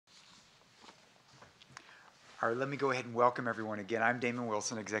All right, let me go ahead and welcome everyone again. I'm Damon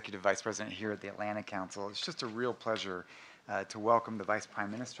Wilson, Executive Vice President here at the Atlantic Council. It's just a real pleasure to welcome the Vice Prime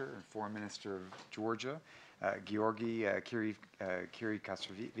Minister and Foreign Minister of Georgia, Giorgi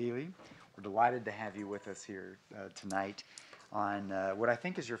Kvirikashvili. We're delighted to have you with us here tonight on what I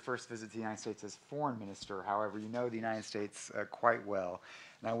think is your first visit to the United States as Foreign Minister. However, you know the United States quite well.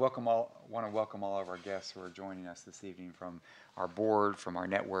 And I want to welcome all of our guests who are joining us this evening from our board, from our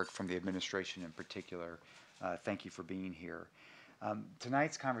network, from the administration in particular. Thank you for being here.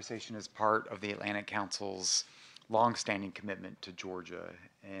 Tonight's conversation is part of the Atlantic Council's longstanding commitment to Georgia,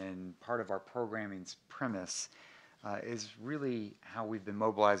 and part of our programming's premise is really how we've been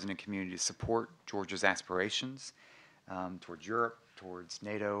mobilizing a community to support Georgia's aspirations towards Europe, towards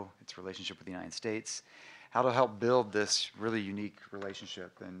NATO, its relationship with the United States, how to help build this really unique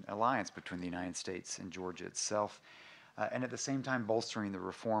relationship and alliance between the United States and Georgia itself, and at the same time bolstering the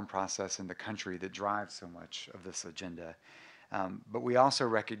reform process in the country that drives so much of this agenda. But we also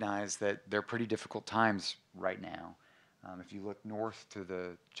recognize that they're pretty difficult times right now. If you look north to the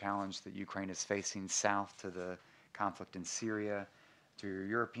challenge that Ukraine is facing, south to the conflict in Syria, to your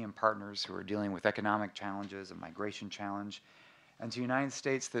European partners who are dealing with economic challenges, a migration challenge, and to the United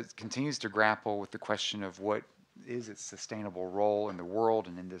States that continues to grapple with the question of what is its sustainable role in the world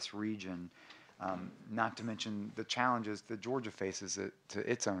and in this region, not to mention the challenges that Georgia faces to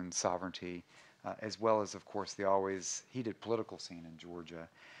its own sovereignty, as well as, of course, the always heated political scene in Georgia.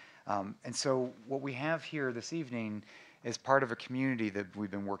 And so what we have here this evening is part of a community that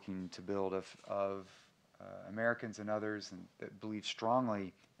we've been working to build of Americans and others that believe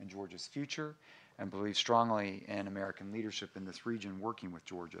strongly in Georgia's future and believe strongly in American leadership in this region working with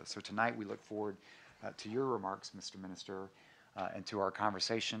Georgia. So tonight we look forward to your remarks, Mr. Minister, and to our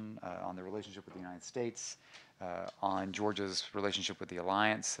conversation on the relationship with the United States, on Georgia's relationship with the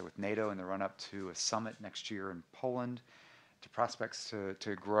alliance, with NATO in the run-up to a summit next year in Poland, to prospects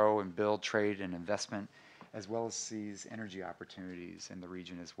to grow and build trade and investment, as well as seize energy opportunities in the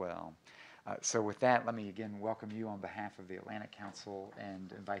region as well. So with that, let me again welcome you on behalf of the Atlantic Council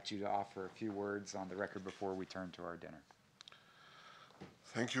and invite you to offer a few words on the record before we turn to our dinner.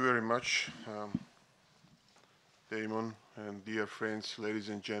 Thank you very much, Damon, and dear friends, ladies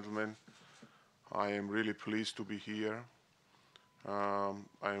and gentlemen. I am really pleased to be here. I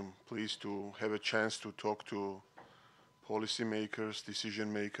am pleased to have a chance to talk to policymakers,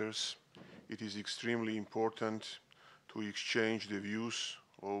 decision makers. It is extremely important to exchange the views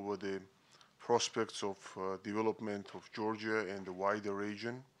over the prospects of development of Georgia and the wider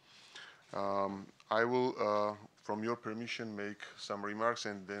region. I will, from your permission, make some remarks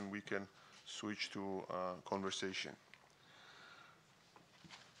and then we can switch to conversation.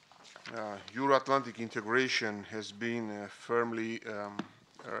 Euro-Atlantic integration has been and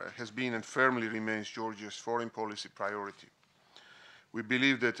firmly remains Georgia's foreign policy priority. We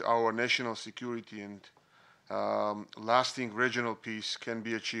believe that our national security and lasting regional peace can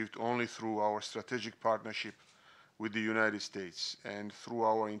be achieved only through our strategic partnership with the United States and through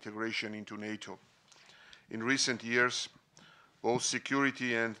our integration into NATO. In recent years, both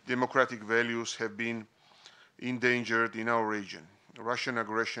security and democratic values have been endangered in our region. Russian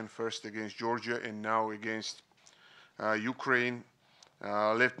aggression, first against Georgia and now against Ukraine,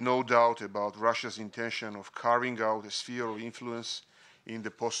 left no doubt about Russia's intention of carving out a sphere of influence in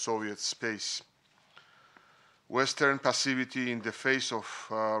the post-Soviet space. Western passivity in the face of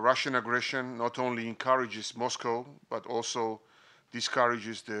Russian aggression not only encourages Moscow, but also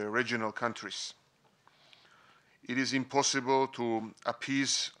discourages the regional countries. It is impossible to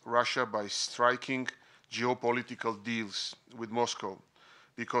appease Russia by striking geopolitical deals with Moscow,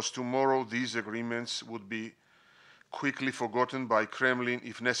 because tomorrow these agreements would be quickly forgotten by Kremlin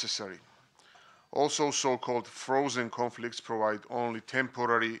if necessary. Also, so-called frozen conflicts provide only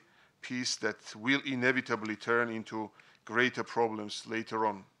temporary peace that will inevitably turn into greater problems later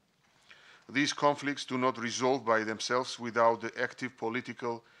on. These conflicts do not resolve by themselves without the active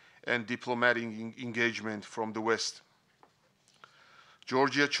political and diplomatic engagement from the West.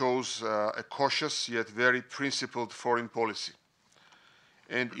 Georgia chose a cautious yet very principled foreign policy,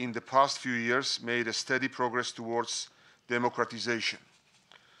 and in the past few years made a steady progress towards democratization.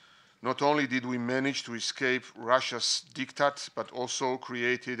 Not only did we manage to escape Russia's diktat, but also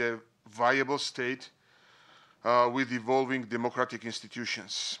created a viable state with evolving democratic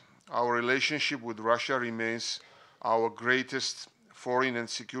institutions. Our relationship with Russia remains our greatest foreign and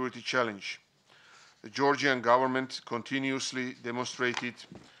security challenge. The Georgian government continuously demonstrated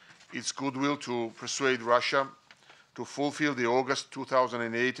its goodwill to persuade Russia to fulfill the August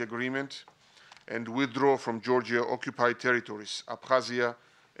 2008 agreement and withdraw from Georgia-occupied territories, Abkhazia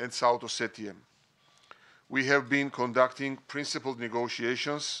and South Ossetia. We have been conducting principled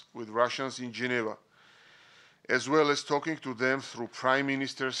negotiations with Russians in Geneva, as well as talking to them through Prime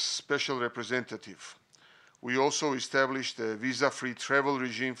Minister's special representative. We also established a visa-free travel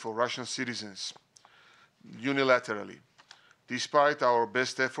regime for Russian citizens, unilaterally. Despite our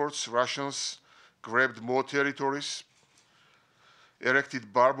best efforts, Russians grabbed more territories,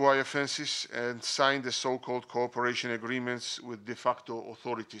 erected barbed wire fences, and signed the so-called cooperation agreements with de facto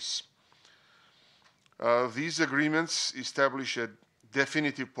authorities. These agreements establish a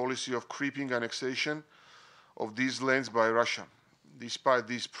definitive policy of creeping annexation of these lands by Russia. Despite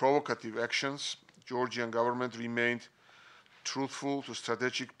these provocative actions, Georgian government remained truthful to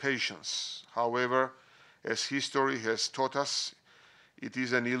strategic patience. However, as history has taught us, it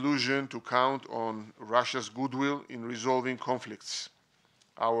is an illusion to count on Russia's goodwill in resolving conflicts.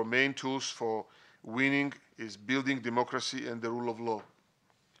 Our main tools for winning is building democracy and the rule of law.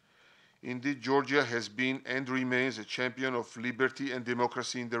 Indeed, Georgia has been and remains a champion of liberty and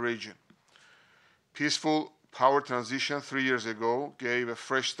democracy in the region. Peaceful power transition 3 years ago gave a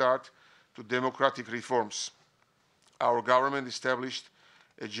fresh start to democratic reforms. Our government established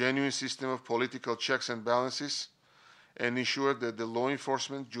a genuine system of political checks and balances and ensured that the law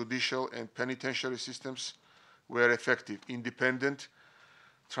enforcement, judicial, and penitentiary systems were effective, independent,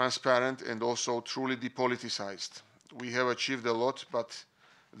 transparent, and also truly depoliticized. We have achieved a lot, but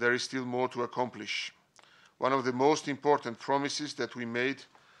there is still more to accomplish. One of the most important promises that we made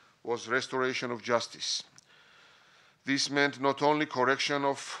was restoration of justice. This meant not only correction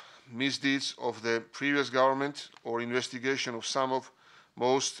of misdeeds of the previous government or investigation of some of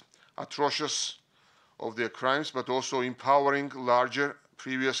most atrocious of their crimes, but also empowering larger,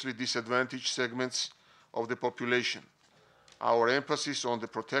 previously disadvantaged segments of the population. Our emphasis on the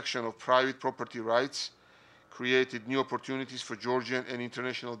protection of private property rights created new opportunities for Georgian and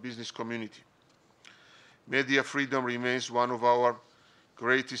international business community. Media freedom remains one of our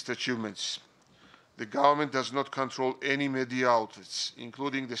greatest achievements. The government does not control any media outlets,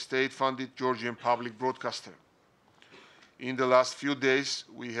 including the state-funded Georgian public broadcaster. In the last few days,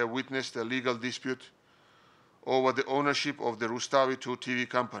 we have witnessed a legal dispute over the ownership of the Rustavi 2 TV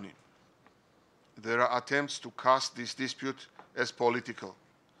company. There are attempts to cast this dispute as political.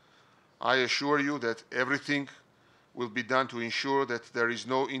 I assure you that everything will be done to ensure that there is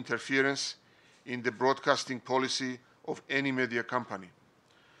no interference in the broadcasting policy of any media company.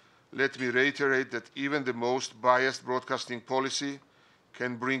 Let me reiterate that even the most biased broadcasting policy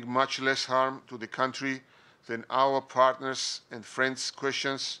can bring much less harm to the country than our partners' and friends'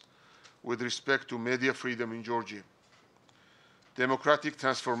 questions with respect to media freedom in Georgia. Democratic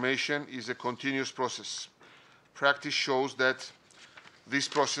transformation is a continuous process. Practice shows that this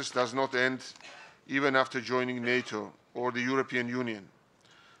process does not end even after joining NATO or the European Union.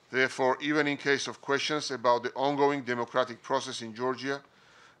 Therefore, even in case of questions about the ongoing democratic process in Georgia,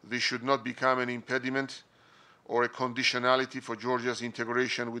 this should not become an impediment or a conditionality for Georgia's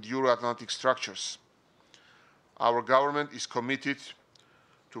integration with Euro-Atlantic structures. Our government is committed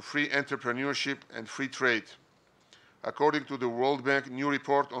to free entrepreneurship and free trade. According to the World Bank new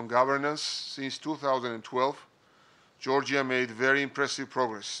report on governance, since 2012, Georgia made very impressive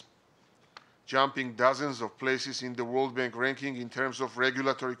progress, jumping dozens of places in the World Bank ranking in terms of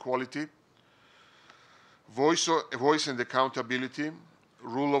regulatory quality, voice and accountability,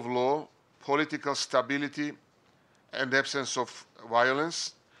 rule of law, political stability and absence of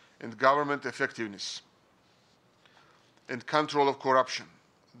violence, and government effectiveness, and control of corruption.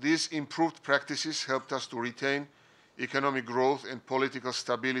 These improved practices helped us to retain economic growth and political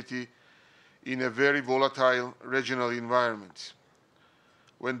stability in a very volatile regional environment.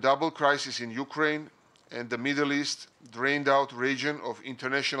 When double crisis in Ukraine and the Middle East drained out region of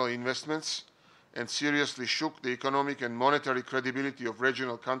international investments and seriously shook the economic and monetary credibility of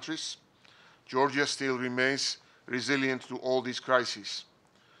regional countries, Georgia still remains resilient to all these crises.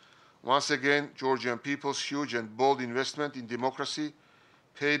 Once again, Georgian people's huge and bold investment in democracy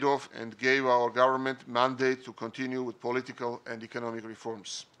paid off and gave our government mandate to continue with political and economic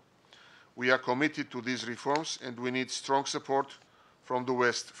reforms. We are committed to these reforms, and we need strong support from the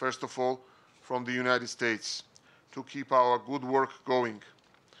West, first of all, from the United States, to keep our good work going.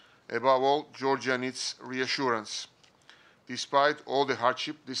 Above all, Georgia needs reassurance. Despite all the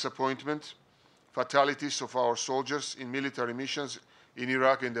hardship, disappointment, fatalities of our soldiers in military missions in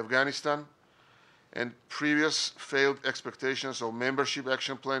Iraq and Afghanistan, and previous failed expectations of membership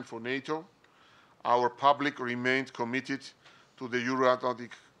action plan for NATO, our public remained committed to the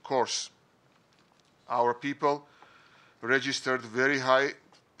Euro-Atlantic course. Our people registered very high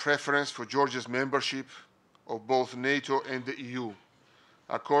preference for Georgia's membership of both NATO and the EU.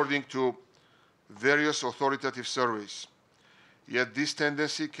 According to various authoritative surveys. Yet this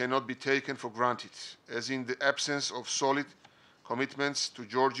tendency cannot be taken for granted, as in the absence of solid commitments to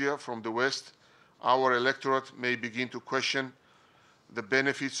Georgia from the West, our electorate may begin to question the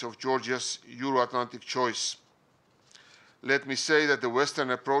benefits of Georgia's Euro-Atlantic choice. Let me say that the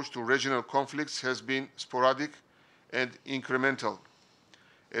Western approach to regional conflicts has been sporadic and incremental.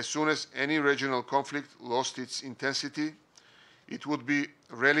 As soon as any regional conflict lost its intensity, it would be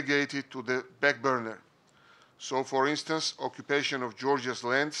relegated to the back burner. So, for instance, occupation of Georgia's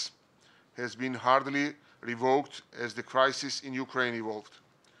lands has been hardly revoked as the crisis in Ukraine evolved.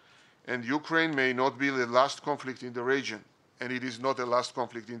 And Ukraine may not be the last conflict in the region, and it is not the last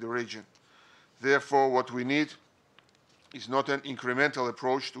conflict in the region. Therefore, what we need is not an incremental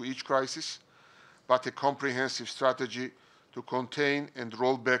approach to each crisis, but a comprehensive strategy to contain and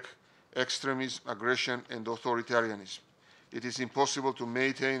roll back extremism, aggression, and authoritarianism. It is impossible to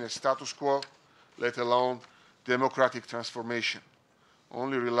maintain a status quo, let alone democratic transformation,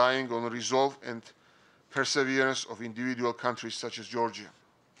 only relying on resolve and perseverance of individual countries such as Georgia.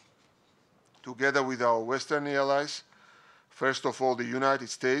 Together with our Western allies, first of all the United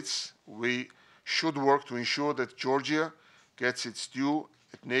States, we should work to ensure that Georgia gets its due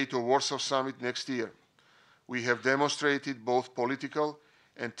at NATO Warsaw Summit next year. We have demonstrated both political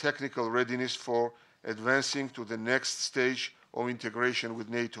and technical readiness for advancing to the next stage of integration with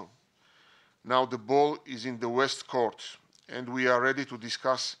NATO. Now the ball is in the West court, and we are ready to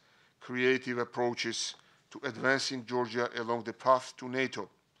discuss creative approaches to advancing Georgia along the path to NATO.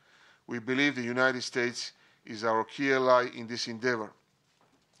 We believe the United States is our key ally in this endeavor.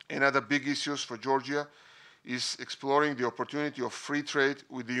 Another big issue for Georgia is exploring the opportunity of free trade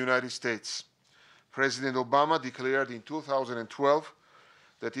with the United States. President Obama declared in 2012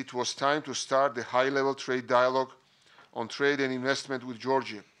 that it was time to start the high-level trade dialogue on trade and investment with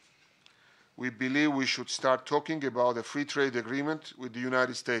Georgia. We believe we should start talking about a free trade agreement with the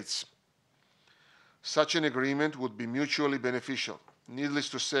United States. Such an agreement would be mutually beneficial. Needless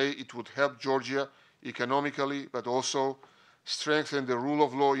to say, it would help Georgia economically, but also strengthen the rule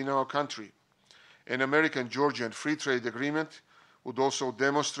of law in our country. An American-Georgian free trade agreement would also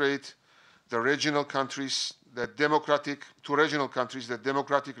demonstrate to regional countries that democratic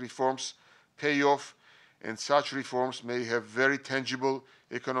reforms pay off, and such reforms may have very tangible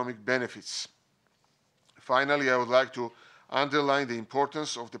economic benefits. Finally, I would like to underline the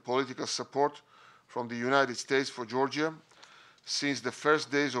importance of the political support from the United States for Georgia since the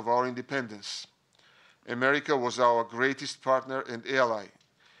first days of our independence. America was our greatest partner and ally.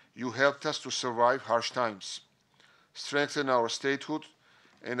 You helped us to survive harsh times, strengthened our statehood,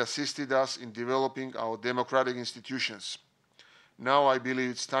 and assisted us in developing our democratic institutions. Now I believe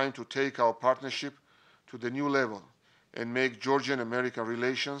it's time to take our partnership to the new level and make Georgian-American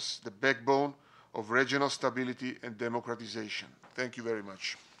relations the backbone of regional stability and democratization. Thank you very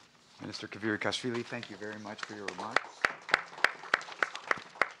much. Minister Kvirikashvili, thank you very much for your remarks.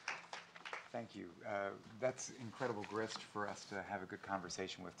 Thank you. That's incredible grist for us to have a good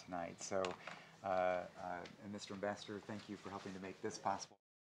conversation with tonight. So, and Mr. Ambassador, thank you for helping to make this possible.